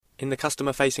In the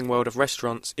customer-facing world of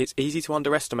restaurants, it's easy to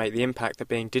underestimate the impact that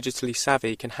being digitally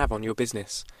savvy can have on your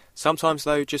business. Sometimes,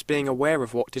 though, just being aware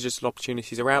of what digital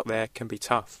opportunities are out there can be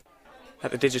tough. At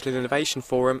the Digital Innovation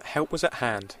Forum, help was at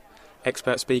hand.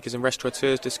 Expert speakers and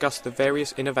restaurateurs discussed the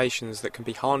various innovations that can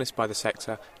be harnessed by the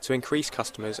sector to increase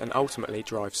customers and ultimately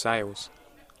drive sales.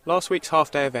 Last week's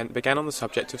half-day event began on the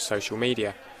subject of social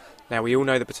media. Now, we all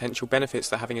know the potential benefits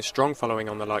that having a strong following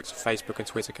on the likes of Facebook and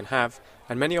Twitter can have,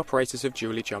 and many operators have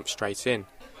duly jumped straight in.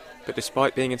 But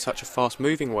despite being in such a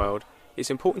fast-moving world, it's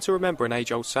important to remember an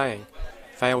age-old saying: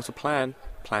 fail to plan,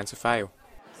 plan to fail.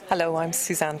 Hello, I'm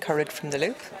Suzanne Currid from The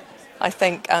Loop. I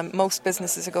think most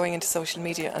businesses are going into social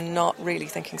media and not really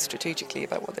thinking strategically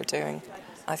about what they're doing.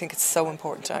 I think it's so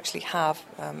important to actually have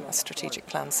a strategic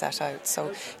plan set out.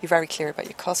 So you're very clear about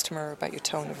your customer, about your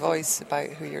tone of voice, about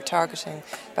who you're targeting,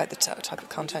 about the type of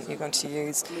content you're going to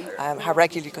use, how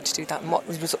regularly you're going to do that, and what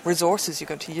resources you're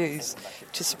going to use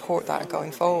to support that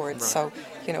going forward. Right. So,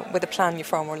 with a plan, you're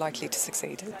far more likely to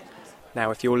succeed. Now,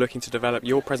 if you're looking to develop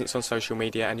your presence on social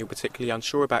media and you're particularly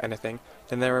unsure about anything,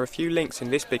 then there are a few links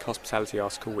in this big hospitality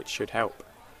article which should help.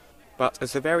 But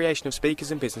as the variation of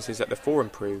speakers and businesses at the forum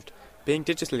proved, being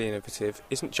digitally innovative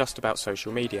isn't just about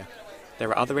social media. There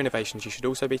are other innovations you should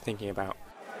also be thinking about.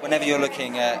 Whenever you're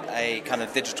looking at a kind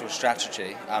of digital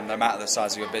strategy, no matter the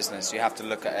size of your business, you have to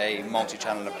look at a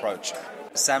multi-channel approach.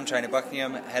 Sam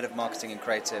Trainer-Buckingham, Head of Marketing and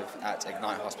Creative at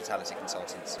Ignite Hospitality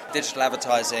Consultants. Digital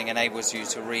advertising enables you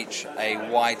to reach a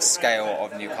wide scale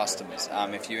of new customers.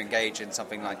 If you engage in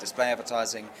something like display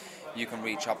advertising, you can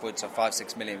reach upwards of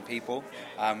 5-6 million people,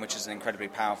 which is incredibly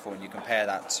powerful, and you compare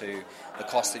that to the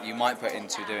cost that you might put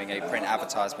into doing a print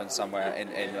advertisement somewhere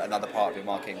in another part of your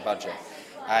marketing budget.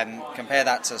 Compare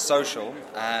that to social.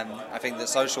 I think that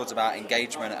social is about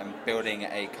engagement and building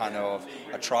a kind of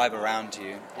a tribe around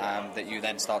you that you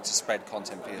then start to spread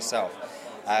content for yourself.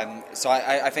 So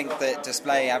I think that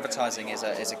display advertising is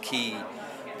a key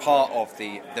part of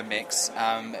the mix,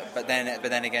 but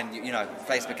then again,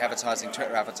 Facebook advertising,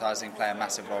 Twitter advertising play a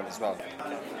massive role as well.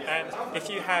 And if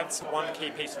you had one key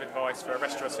piece of advice for a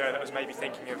restaurateur that was maybe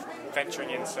thinking of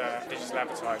venturing into digital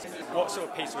advertising, what sort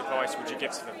of piece of advice would you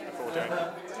give to them before doing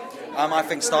it? I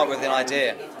think start with an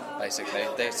idea. Basically,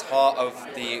 the heart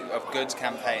of good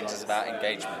campaigns is about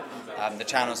engagement. The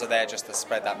channels are there just to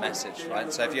spread that message,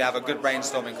 right? So if you have a good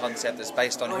brainstorming concept that's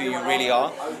based on who you really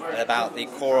are and about the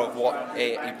core of what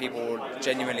people will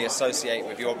genuinely associate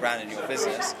with your brand and your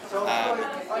business,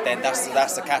 then that's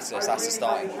the catalyst, that's the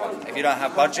starting point. If you don't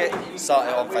have budget, start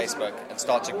it on Facebook and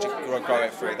start to grow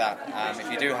it through that.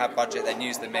 If you do have budget, then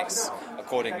use the mix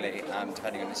accordingly,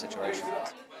 depending on the situation.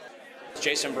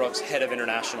 Jason Brooks, Head of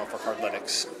International for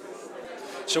Cardlytics.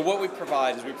 So what we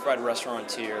provide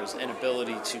restaurateurs an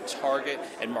ability to target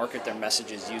and market their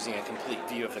messages using a complete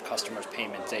view of the customer's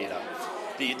payment data.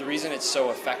 The reason it's so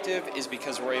effective is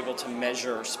because we're able to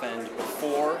measure spend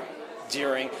before,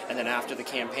 during, and then after the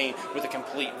campaign with a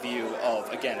complete view of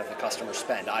the customer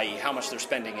spend, i.e. how much they're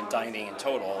spending in dining in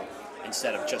total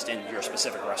instead of just in your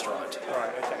specific restaurant.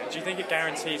 Right, okay. Do you think it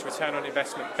guarantees return on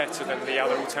investment better than the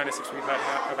other alternatives we've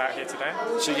heard about here today?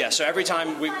 So every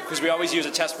time, because we always use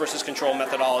a test versus control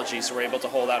methodology, so we're able to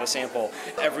hold out a sample.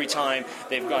 Every time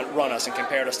they've run us and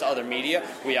compared us to other media,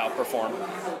 we outperform.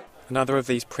 Another of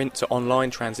these print to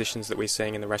online transitions that we're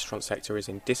seeing in the restaurant sector is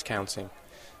in discounting.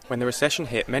 When the recession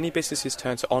hit, many businesses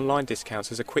turned to online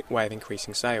discounts as a quick way of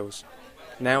increasing sales.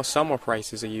 Now some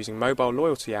operators are using mobile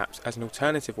loyalty apps as an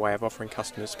alternative way of offering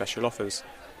customers special offers.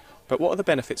 But what are the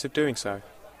benefits of doing so?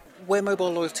 Where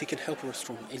mobile loyalty can help a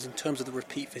restaurant is in terms of the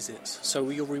repeat visits. So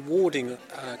you're rewarding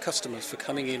customers for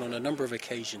coming in on a number of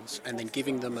occasions and then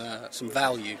giving them some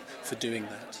value for doing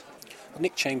that.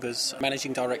 Nick Chambers,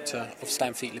 Managing Director of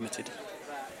Stamfeet Limited.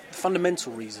 The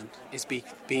fundamental reason is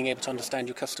being able to understand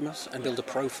your customers and build a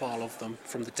profile of them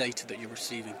from the data that you're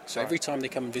receiving. So every time they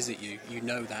come and visit you, you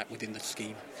know that within the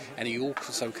scheme. And you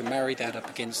also can marry that up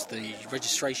against the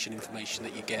registration information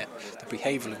that you get, the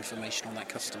behavioural information on that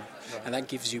customer. And that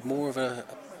gives you more of a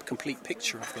complete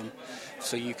picture of them,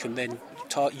 so you can then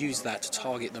use that to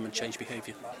target them and change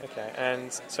behaviour. Okay,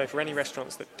 and so for any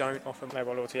restaurants that don't offer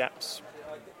mobile loyalty apps,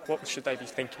 what should they be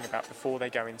thinking about before they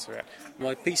go into it?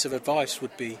 My piece of advice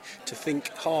would be to think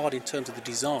hard in terms of the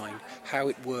design, how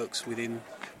it works within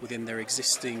their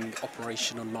existing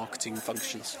operation and marketing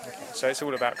functions. Okay. So it's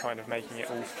all about kind of making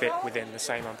it all fit within the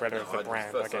same umbrella of the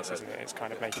brand, I guess, isn't it? It's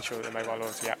kind of making sure that the mobile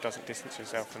loyalty app doesn't distance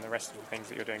yourself from the rest of the things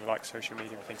that you're doing, like social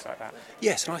media and things like that.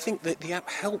 Yes, and I think that the app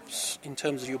helps in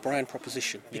terms of your brand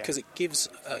proposition because it gives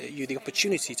you the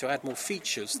opportunity to add more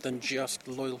features than just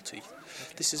loyalty.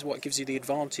 This is what gives you the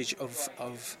advantage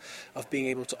of being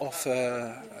able to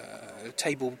offer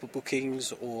table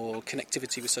bookings or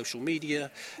connectivity with social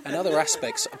media and other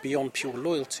aspects beyond pure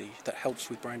loyalty that helps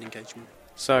with brand engagement.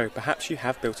 So, perhaps you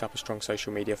have built up a strong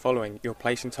social media following, you're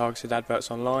placing targeted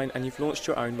adverts online, and you've launched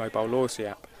your own mobile loyalty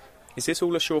app. Is this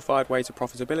all a surefire way to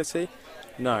profitability?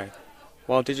 No.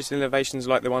 While digital innovations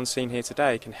like the ones seen here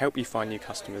today can help you find new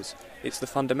customers, it's the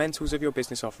fundamentals of your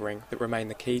business offering that remain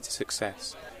the key to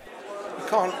success. You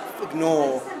can't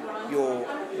ignore your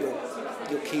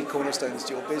key cornerstones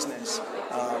to your business,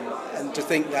 and to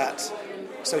think that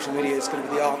social media is going to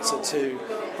be the answer to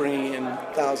bringing in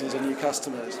thousands of new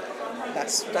customers,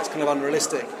 that's kind of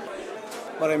unrealistic.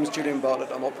 My name is Julian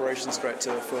Bartlett, I'm Operations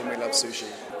Director for We Love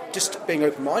Sushi. Just being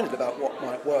open-minded about what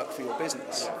might work for your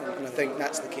business, and I think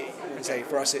that's the key. And say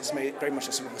for us, it's very much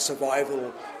a sort of a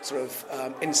survival sort of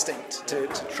instinct to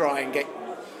try and get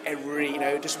every,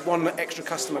 just one extra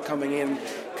customer coming in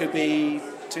could be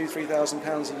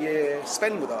 £2,000-3,000 a year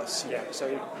spend with us.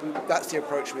 So that's the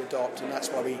approach we adopt, and that's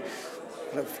why we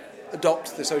kind of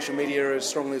adopt the social media as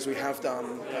strongly as we have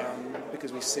done,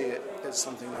 because we see it as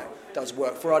something that does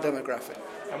work for our demographic.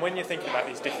 And when you're thinking about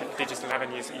these different digital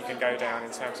avenues that you can go down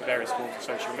in terms of various forms of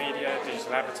social media,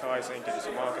 digital advertising,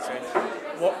 digital marketing,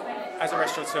 as a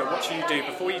restaurateur, what do you do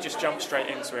before you just jump straight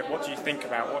into it? What do you think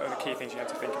about? What are the key things you have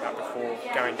to think about before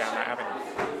going down that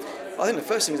avenue? I think the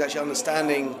first thing is actually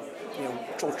understanding,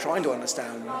 or trying to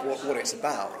understand what it's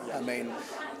about. I mean,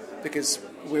 because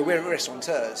we're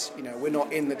restaurateurs, we're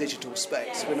not in the digital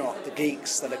space. We're not the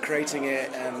geeks that are creating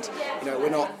it, and we're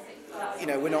not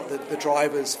the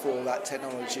drivers for that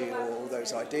technology or all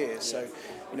those ideas. So,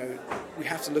 we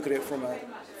have to look at it from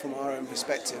our own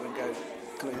perspective and go,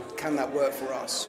 can that work for us?